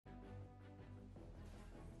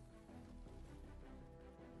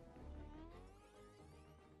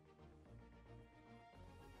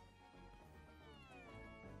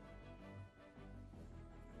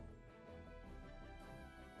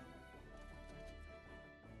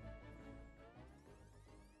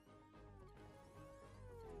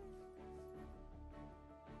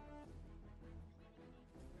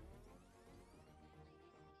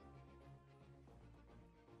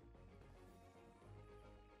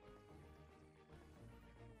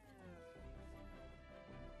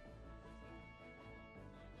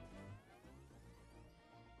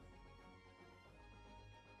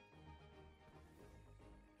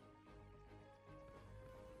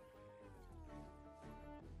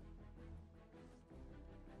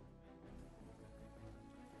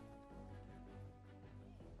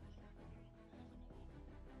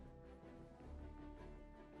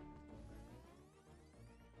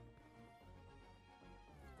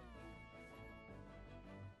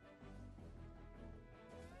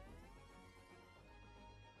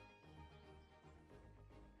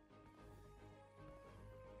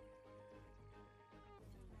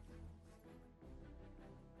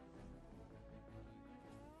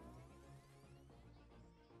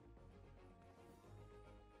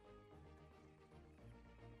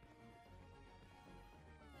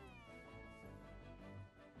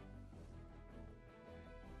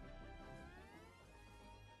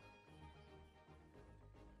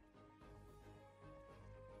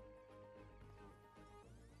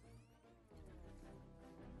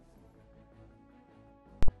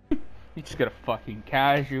You just got a fucking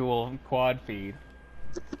casual quad feed.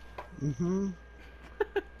 Mm-hmm.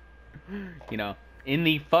 You know, in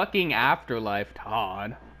the fucking afterlife,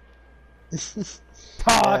 Todd.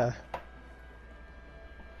 Todd!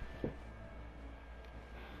 Yeah.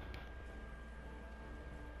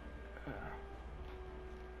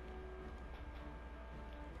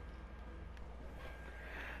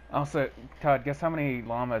 Also, Todd, guess how many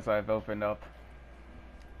llamas I've opened up?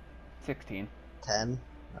 16. 10?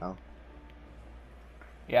 Oh.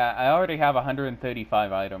 Yeah, I already have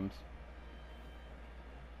 135 items.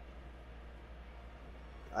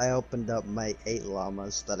 I opened up my 8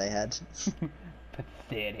 llamas that I had.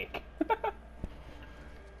 Pathetic.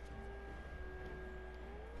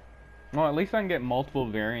 Well, at least I can get multiple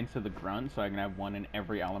variants of the grunt, so I can have one in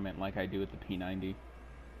every element like I do with the P90.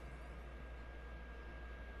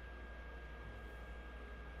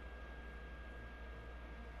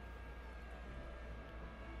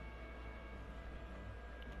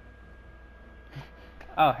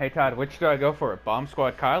 Oh, hey Todd, which do I go for? Bomb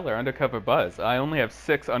Squad Kyle or Undercover Buzz? I only have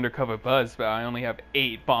 6 Undercover Buzz, but I only have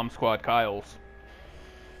 8 Bomb Squad Kyles.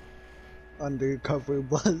 Undercover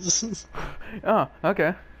Buzz. Oh,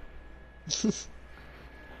 okay.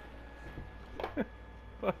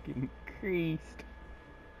 Fucking creased.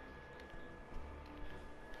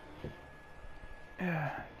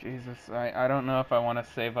 Jesus, I don't know if I want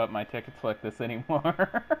to save up my tickets like this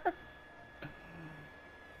anymore.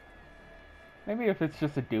 Maybe if it's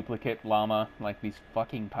just a duplicate llama, like these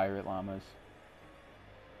fucking pirate llamas.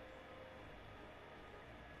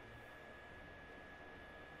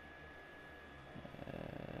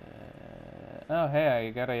 Oh, hey,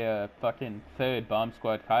 I got a fucking third Bomb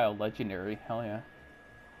Squad Kyle legendary. Hell yeah.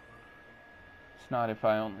 It's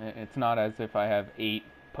not as if I have 8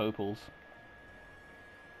 popals.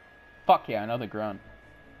 Fuck yeah, another grunt.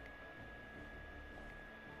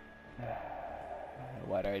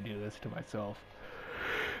 Why do I do this to myself?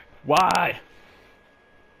 Why?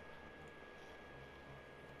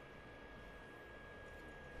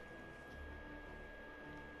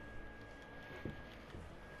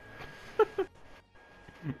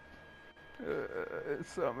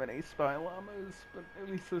 So many spy llamas, but at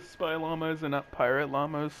least the spy llamas are not pirate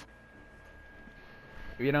llamas.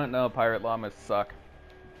 If you don't know, pirate llamas suck.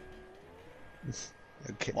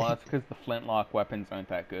 Okay. Well, that's because the flintlock weapons aren't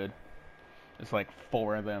that good. There's like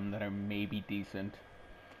 4 of them that are maybe decent.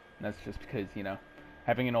 And that's just because, you know,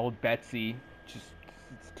 having an old Betsy,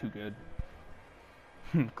 it's too good.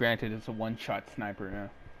 Granted, it's a one-shot sniper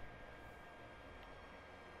now.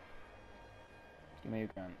 Give me a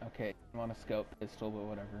gun. Okay, I want a scout pistol, but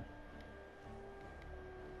whatever.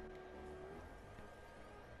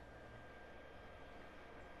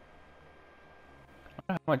 I don't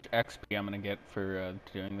know how much XP I'm gonna get for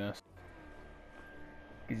doing this.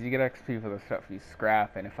 Because you get XP for the stuff you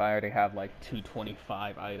scrap, and if I already have like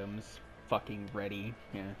 225 items fucking ready,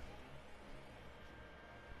 yeah.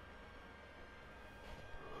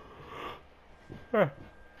 Huh.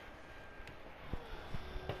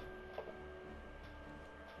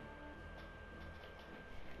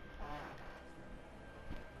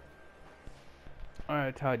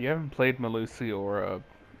 Alright, Todd, you haven't played Melusi or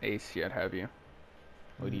Ace yet, have you?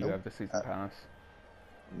 Or do you Nope. have the season pass?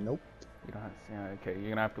 Nope. You don't have. Yeah, okay, you're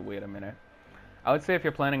gonna have to wait a minute. I would say if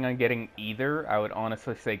you're planning on getting either, I would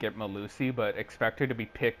honestly say get Melusi, but expect her to be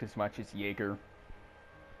picked as much as Jaeger. I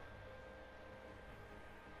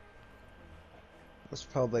was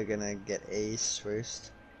probably gonna get Ace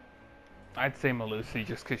first. I'd say Melusi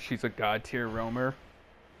just because she's a god tier roamer.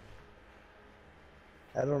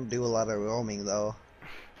 I don't do a lot of roaming though.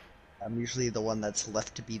 I'm usually the one that's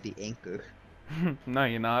left to be the anchor. No,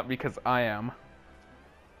 you're not, because I am.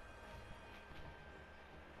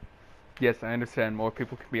 Yes, I understand more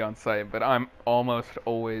people can be on site, but I'm almost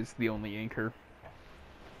always the only anchor.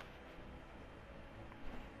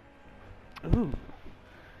 Ooh.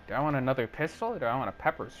 Do I want another pistol or do I want a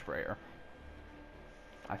pepper sprayer?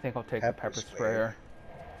 I think I'll take the pepper sprayer.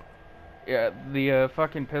 Yeah, the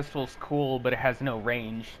fucking pistol's cool, but it has no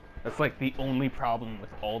range. That's like the only problem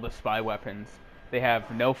with all the spy weapons. They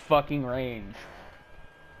have no fucking range.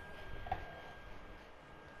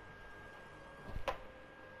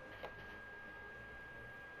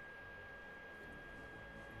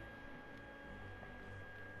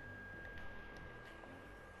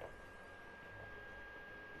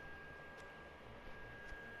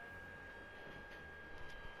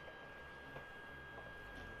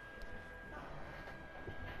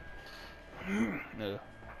 Ugh.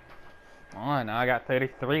 Oh, now I got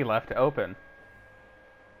 33 left to open.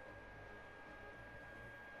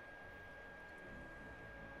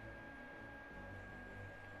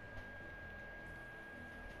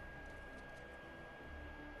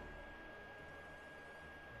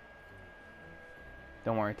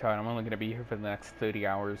 Don't worry, Todd. I'm only gonna be here for the next 30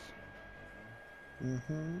 hours.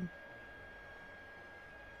 Mm-hmm.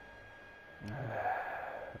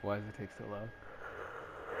 Why does it take so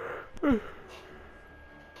long?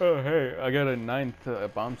 Oh, hey, I got a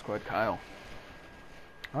 9th Bomb Squad Kyle.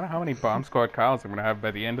 I don't know how many Bomb Squad Kyles I'm gonna have by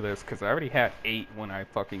the end of this, because I already had 8 when I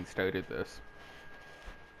fucking started this.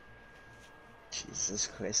 Jesus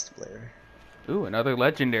Christ, Blair. Ooh, another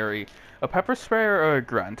legendary. A pepper sprayer or a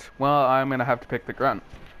grunt? Well, I'm gonna have to pick the grunt.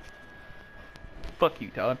 Fuck you,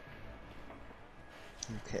 Todd.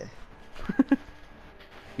 Okay.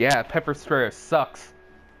 Yeah, pepper sprayer sucks.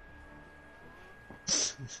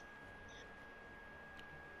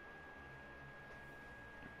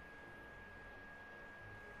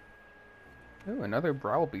 Ooh, another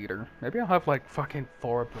Browbeater. Maybe I'll have like fucking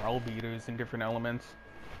 4 Browbeaters in different elements.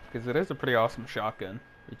 Because it is a pretty awesome shotgun.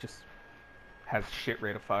 It just has shit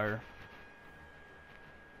rate of fire.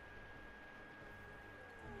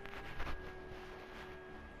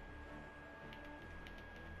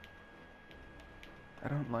 I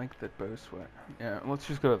don't like that bow sweat. Yeah, let's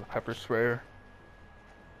just go to the pepper sprayer.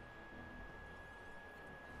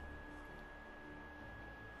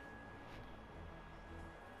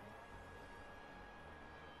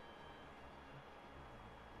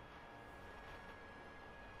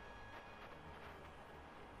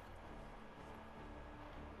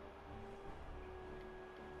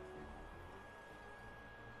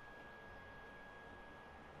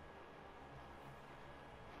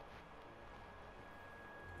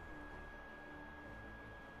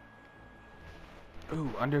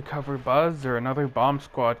 Ooh, undercover Buzz or another Bomb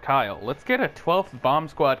Squad Kyle. Let's get a 12th Bomb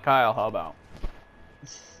Squad Kyle, how about?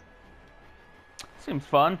 Seems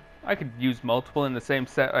fun. I could use multiple in the same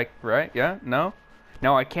set, like, right? Yeah? No?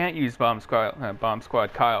 No, I can't use Bomb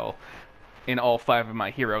Squad Kyle in all 5 of my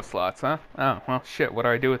hero slots, huh? Oh, well, shit, what do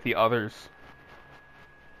I do with the others?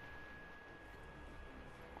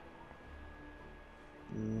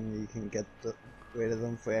 You can get rid of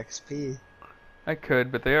them for XP. I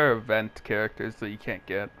could, but they are event characters that you can't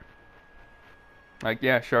get. Like,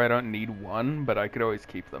 yeah, sure, I don't need one, but I could always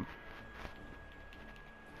keep them.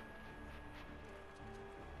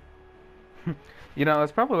 You know,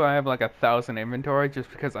 that's probably why I have like 1,000 inventory, just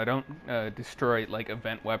because I don't destroy like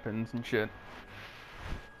event weapons and shit.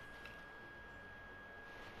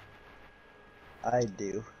 I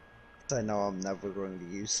do. I know I'm never going to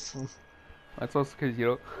use them. That's also because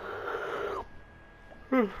you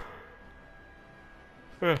don't.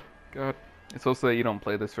 God. It's also that you don't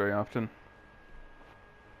play this very often.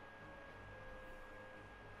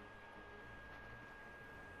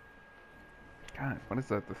 God, what is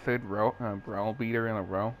that? The 3rd Brawl Beater in a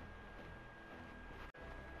row?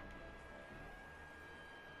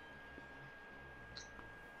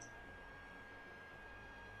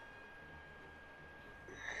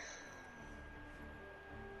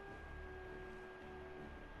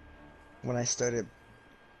 When I started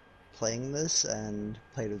playing this and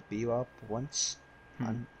played with Bebop once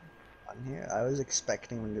on here, I was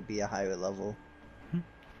expecting him to be a higher level.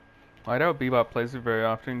 I doubt Bebop plays it very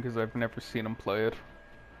often because I've never seen him play it.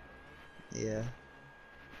 Yeah.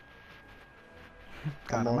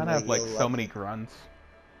 God, I'm I'm on gonna like have like so 11. many grunts.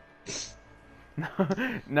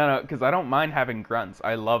 No, because I don't mind having grunts.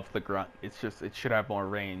 I love the grunt. It's just, it should have more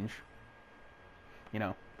range. You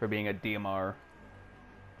know, for being a DMR.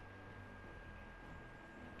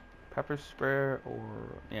 Pepper sprayer or...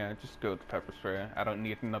 Yeah, just go with the pepper sprayer. I don't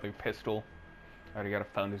need another pistol. I already got a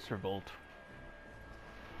Founders Revolt.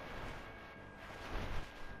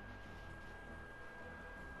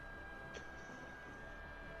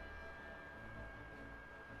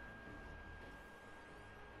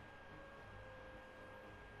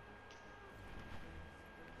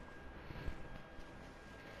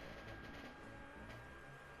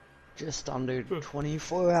 Just under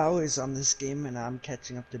 24 hours on this game and I'm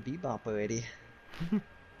catching up to Bebop already.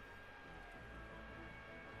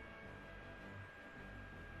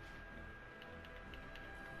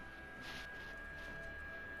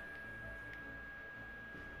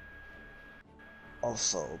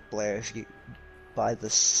 Also, Blair, if you, by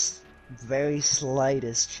the very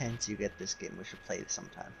slightest chance you get this game, we should play it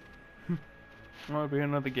sometime. Well, it'd be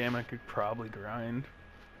another game I could probably grind.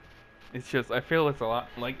 It's just, I feel it's a lot,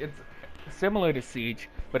 like, it's similar to Siege,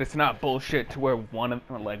 but it's not bullshit to where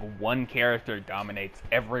one character dominates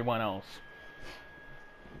everyone else.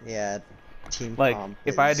 Yeah, team Like, comp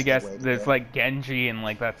if I had to is the guess, way to there's go. like Genji and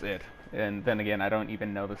like that's it. And then again, I don't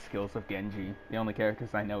even know the skills of Genji. The only characters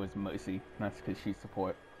I know is Mercy, and that's because she's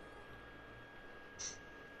support.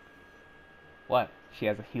 What? She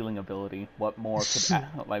has a healing ability. What more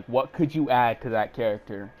could what could you add to that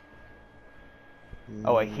character?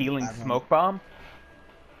 Oh, a healing I don't. smoke bomb?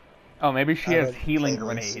 Oh, maybe she I has don't healing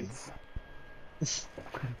play Lucy. grenades.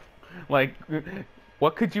 Like,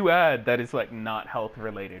 what could you add that is, like, not health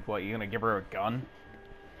related? What, you gonna give her a gun?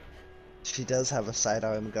 She does have a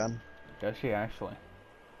sidearm gun. Does she actually?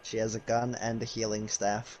 She has a gun and a healing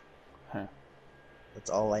staff. Huh. That's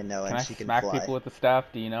all I know, Can and I she can smack fly. people with the staff?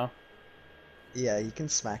 Do you know? Yeah, you can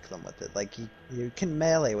smack them with it. Like, you can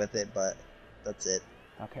melee with it, but that's it.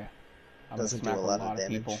 Okay. I'm gonna Doesn't do a smack a lot of lot of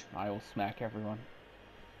people. damage. I will smack everyone.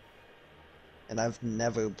 And I've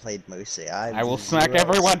never played Mercy. I will smack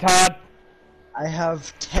everyone, Todd! I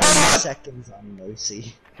have 10 Todd! seconds on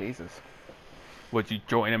Mercy. Jesus. Would you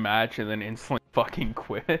join a match and then instantly fucking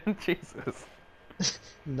quit? Jesus.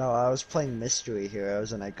 No, I was playing Mystery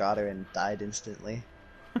Heroes and I got her and died instantly.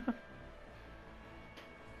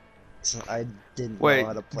 So I didn't know Wait,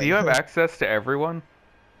 how to do play you have her. access to everyone?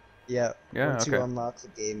 Yeah, Yeah, once you okay. unlock the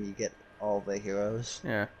game, you get all the heroes.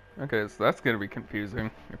 Yeah. Okay, so that's gonna be confusing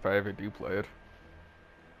if I ever do play it.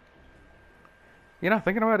 You know,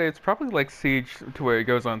 thinking about it, it's probably like Siege to where it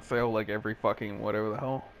goes on sale like every fucking whatever the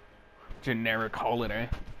hell. Generic holiday.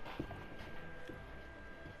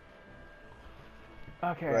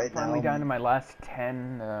 Okay, I'm Right finally down now, to my last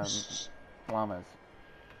 10 llamas.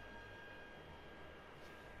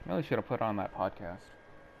 Really should have put on that podcast.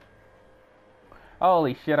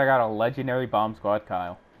 Holy shit, I got a legendary bomb squad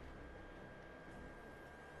Kyle.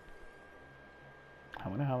 I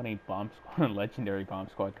wonder how many legendary bomb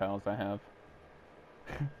squad Kyles I have.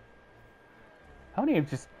 How many of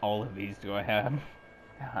just all of these do I have?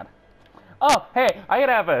 God. Oh, hey, I could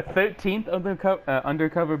have a 13th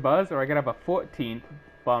undercover Buzz, or I could have a 14th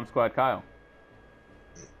Bomb Squad Kyle.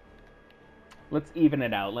 Let's even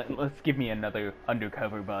it out. Let's give me another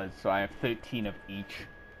undercover Buzz, so I have 13 of each.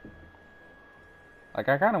 Like,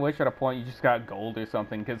 I kind of wish at a point you just got gold or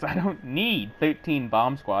something, because I don't need 13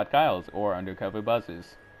 Bomb Squad Kyles or undercover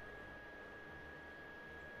Buzzes.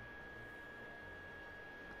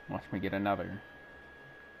 Watch me get another.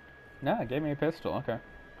 No, it gave me a pistol, okay.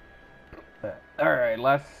 Alright,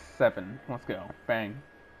 last 7. Let's go. Bang.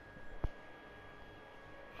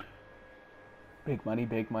 Big money,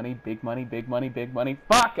 big money, big money, big money, big money.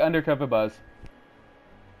 Fuck! Undercover Buzz.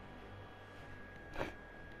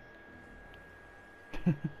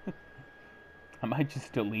 I might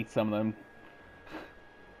just delete some of them.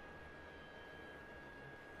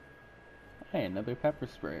 Hey, another pepper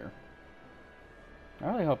sprayer. I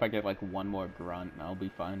really hope I get like one more grunt and I'll be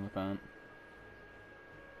fine with that.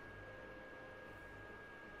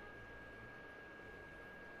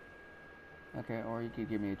 Okay, or you could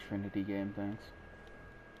give me a Trinity game, thanks.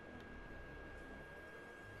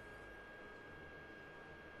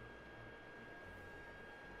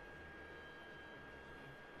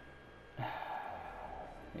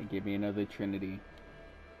 Hey, give me another Trinity.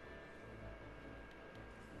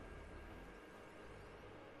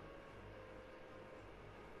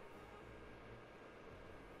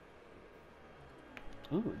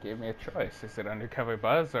 Ooh, it gave me a choice. Is it Undercover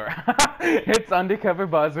Buzz or... It's Undercover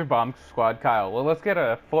Buzz or Bomb Squad Kyle. Well, let's get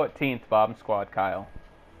a 14th Bomb Squad Kyle.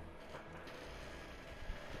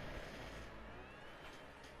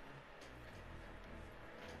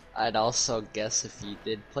 I'd also guess if you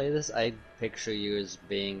did play this, I'd picture you as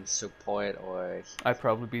being support or I'd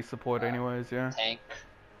probably be support anyways, yeah. tank.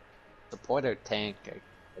 Support or tank,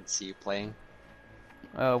 I'd see you playing.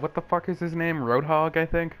 What the fuck is his name? Roadhog, I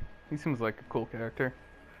think? He seems like a cool character.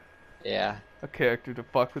 Yeah, A character to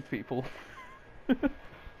fuck with people.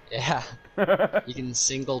 yeah. You can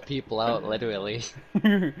single people out, literally.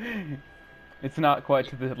 It's not quite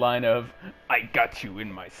to the line of, I got you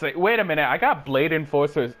in my sight. Wait a minute, I got Blade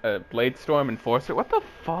Enforcer, Blade Storm Enforcer. What the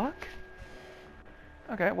fuck?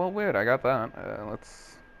 Okay, well, weird, I got that.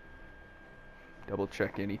 Let's double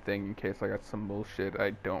check anything in case I got some bullshit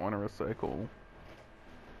I don't want to recycle.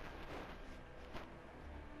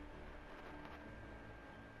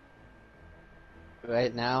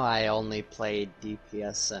 Right now, I only play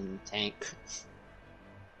DPS and tank.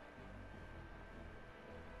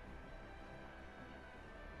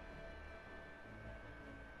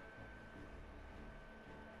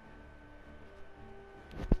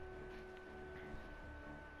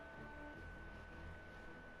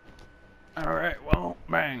 Alright, well,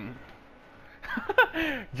 bang.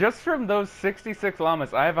 Just from those 66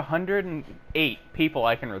 llamas, I have 108 people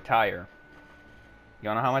I can retire. You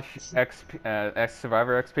wanna know how much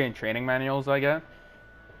Survivor XP and training manuals I get?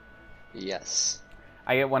 Yes.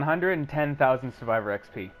 I get 110,000 Survivor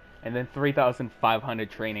XP, and then 3,500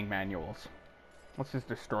 training manuals. Let's just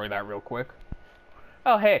destroy that real quick.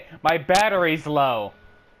 Oh hey, my battery's low!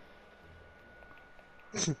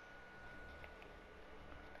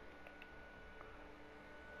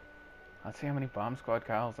 Let's see how many bomb squad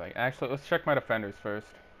Kyles I... Actually, let's check my defenders first.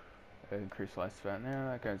 Increase lifespan. Yeah,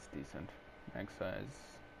 that guy's decent. Mag size.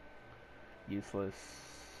 Useless.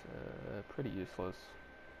 Pretty useless.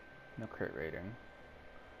 No crit rating.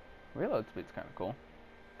 Reload speed's kind of cool.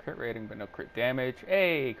 Crit rating, but no crit damage.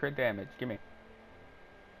 Hey, crit damage. Gimme.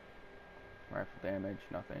 Rifle damage,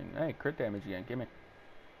 nothing. Hey, crit damage again. Gimme.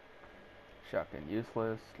 Shotgun,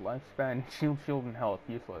 useless. Lifespan, shield, and health,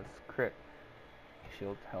 useless. Crit.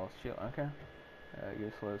 Shield, health, shield. Okay.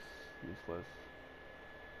 Useless.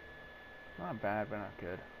 Not bad, but not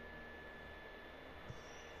good.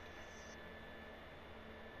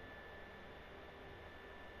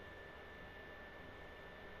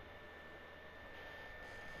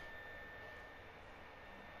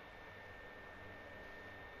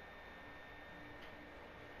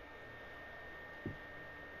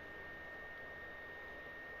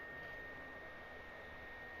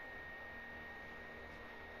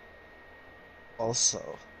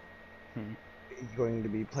 Also, are you going to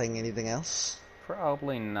be playing anything else?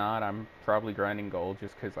 Probably not. I'm probably grinding gold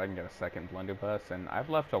just because I can get a second blunderbuss, and I've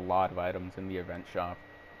left a lot of items in the event shop.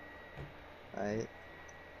 Right.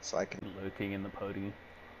 So I can... Lurking in the putty.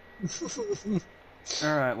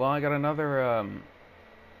 Alright, well I got another,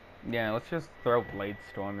 yeah, let's just throw Blade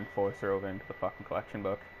Storm and Enforcer over into the fucking collection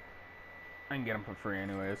book. I can get them for free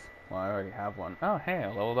anyways. Well, I already have one. Oh, hey, I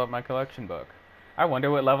leveled up my collection book. I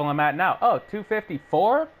wonder what level I'm at now. Oh,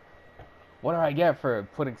 254? What do I get for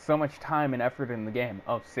putting so much time and effort in the game?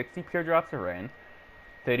 Oh, 60 pure drops of rain,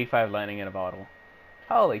 35 lightning in a bottle.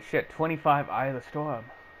 Holy shit, 25 Eye of the Storm.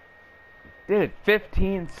 Dude,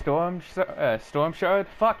 15 storm shard?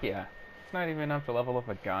 Fuck yeah. It's not even enough to level up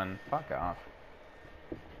a gun. Fuck off.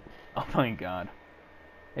 Oh my god.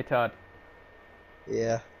 Hey Todd.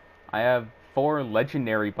 Yeah. I have 4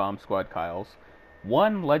 legendary bomb squad Kyles,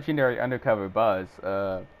 1 legendary undercover Buzz,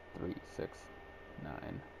 3, 6,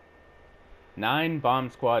 9. 9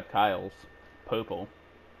 bomb squad Kyles, purple.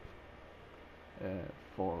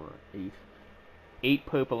 4, 8. 8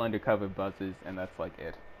 purple undercover Buzzes, and that's like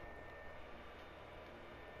it.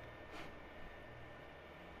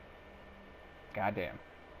 Goddamn.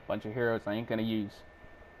 Bunch of heroes I ain't gonna use.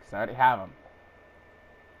 Because I already have them.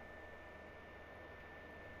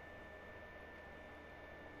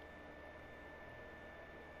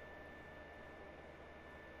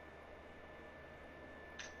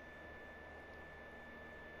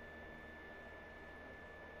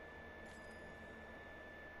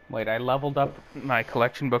 Wait, I leveled up my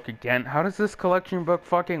collection book again. How does this collection book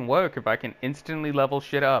fucking work if I can instantly level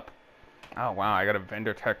shit up? Oh wow, I got a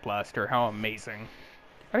Vendor Tech Blaster. How amazing.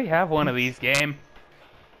 I already have one of these, game.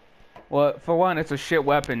 Well, for one, it's a shit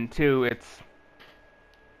weapon. Two, it's...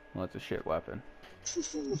 Well, it's a shit weapon.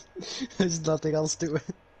 There's nothing else to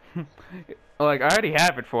it. Like, I already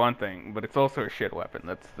have it for one thing, but it's also a shit weapon.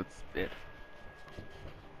 That's it.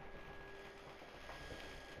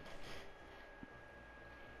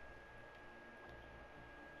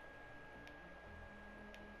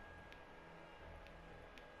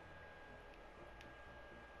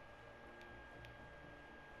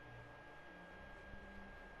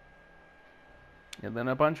 And then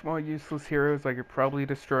a bunch more useless heroes I could probably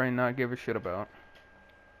destroy and not give a shit about.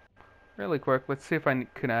 Really quick, let's see if I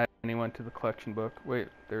can add anyone to the collection book. Wait,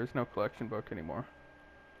 there is no collection book anymore.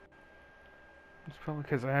 It's probably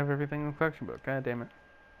because I have everything in the collection book. God damn it.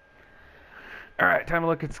 Alright, time to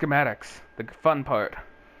look at schematics. The fun part.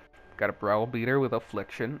 Got a Browbeater with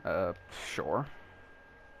Affliction. Sure.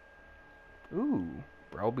 Ooh,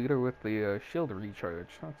 Browbeater with the shield recharge.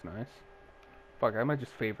 That's nice. Fuck, I might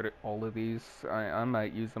just favorite all of these. I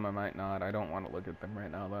might use them, I might not. I don't want to look at them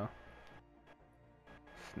right now, though.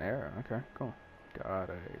 Snare, okay, cool. Got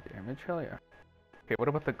a damage, hell yeah. Okay, what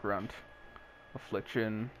about the Grunt?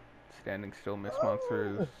 Affliction, Standing Still, Miss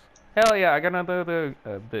Monsters. Hell yeah, I got another,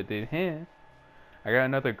 I got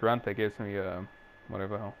another Grunt that gives me,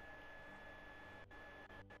 whatever the hell.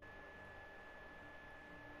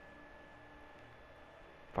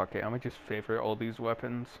 Fuck it, I'm gonna just favorite all these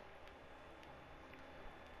weapons.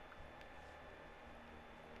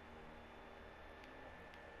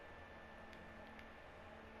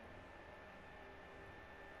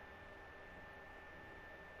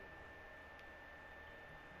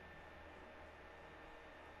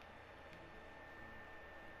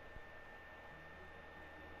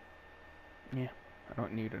 Yeah, I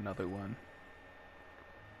don't need another one.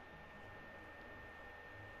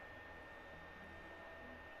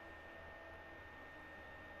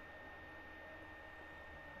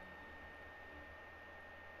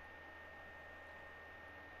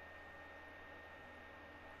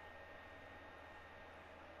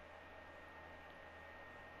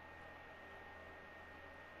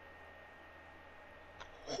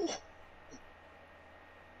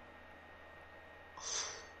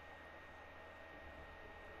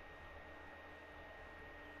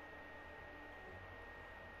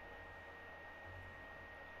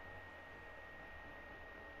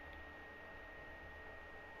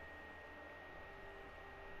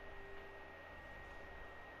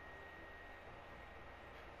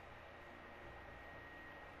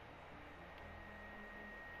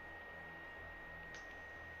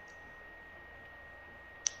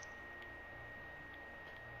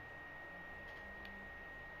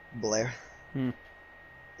 Blair. Hmm.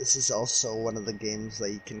 This is also one of the games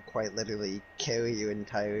that you can quite literally carry your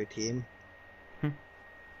entire team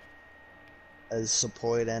as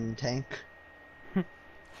support and tank.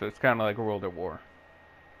 So it's kind of like World at War.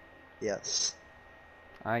 Yes.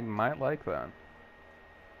 I might like that.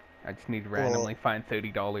 I just need to randomly find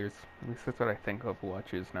 $30. At least that's what I think of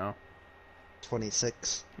watches now.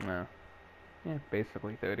 26. No. Yeah,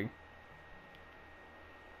 basically 30.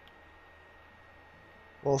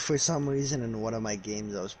 Well, for some reason in one of my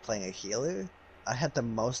games I was playing a healer. I had the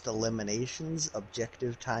most eliminations,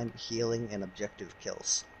 objective time, healing, and objective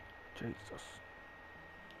kills. Jesus.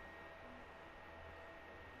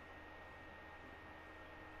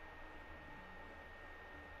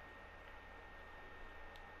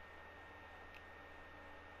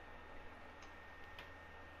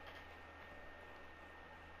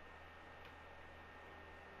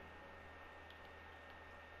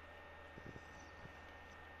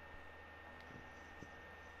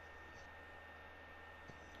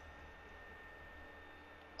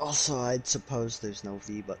 Also, I'd suppose there's no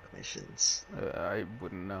V-Buck missions. I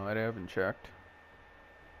wouldn't know. I haven't checked.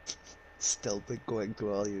 Still been going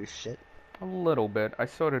through all your shit. A little bit. I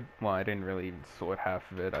sorted. Well, I didn't really even sort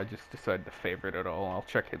half of it. I just decided to favorite it all. I'll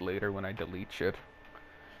check it later when I delete shit.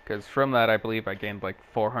 Because from that, I believe I gained like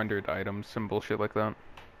 400 items, some bullshit like that.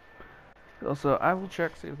 Also, I will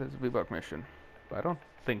check, see if there's a V-Buck mission. But I don't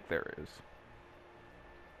think there is.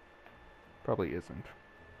 Probably isn't.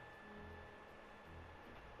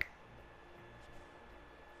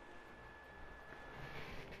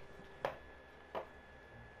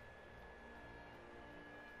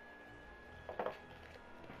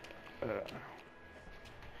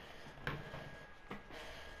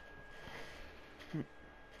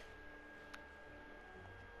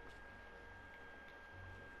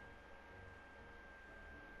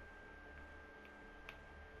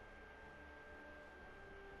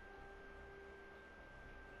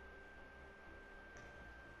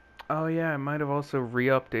 Oh yeah, I might have also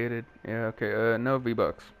re-updated. Yeah, okay, no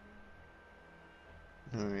V-Bucks.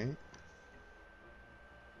 Alright.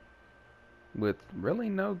 With really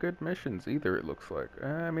no good missions either, it looks like.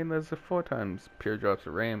 I mean, there's a 4 times Pure Drops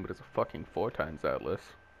of Rain, but it's a fucking 4 times Atlas.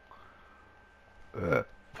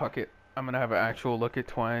 Fuck it. I'm gonna have an actual look at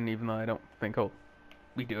Twine, even though I don't think I'll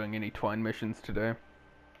be doing any Twine missions today.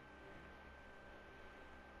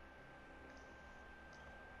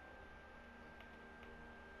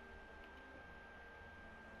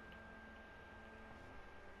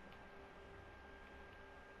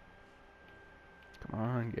 Come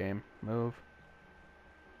on, game. Move.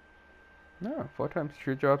 No, 4 times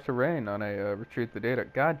True Drops of Rain on a Retrieve the Data.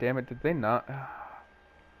 God damn it, did they not?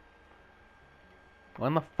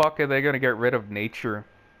 When the fuck are they gonna get rid of nature?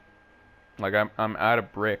 Like, I'm out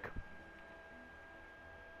of brick.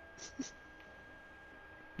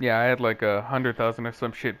 Yeah, I had like 100,000 or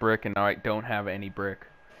some shit brick, and now I don't have any brick.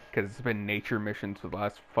 Because it's been nature missions for the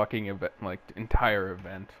last fucking event, like, entire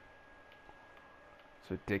event. It's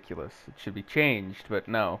ridiculous. It should be changed, but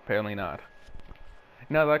no, apparently not.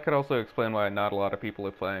 Now, that could also explain why not a lot of people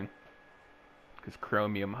are playing. Because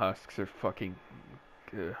chromium husks are fucking...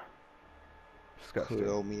 disgusting.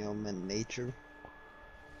 Chromium and nature.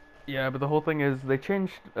 Yeah, but the whole thing is, they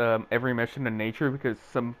changed every mission to nature because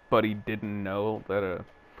somebody didn't know that,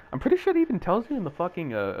 I'm pretty sure it even tells you in the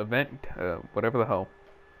fucking event, whatever the hell.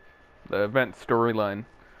 The event storyline,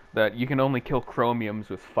 that you can only kill chromiums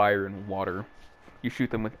with fire and water. You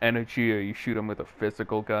shoot them with energy or you shoot them with a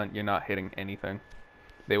physical gun, you're not hitting anything.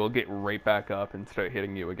 They will get right back up and start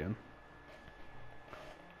hitting you again.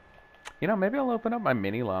 You know, maybe I'll open up my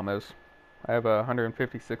mini llamas. I have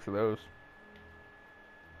 156 of those.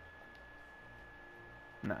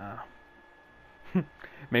 Nah.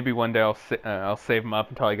 Maybe one day I'll save them up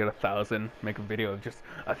until I get 1,000. Make a video of just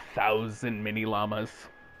 1,000 mini llamas.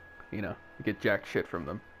 You know, get jack shit from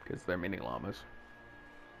them because they're mini llamas.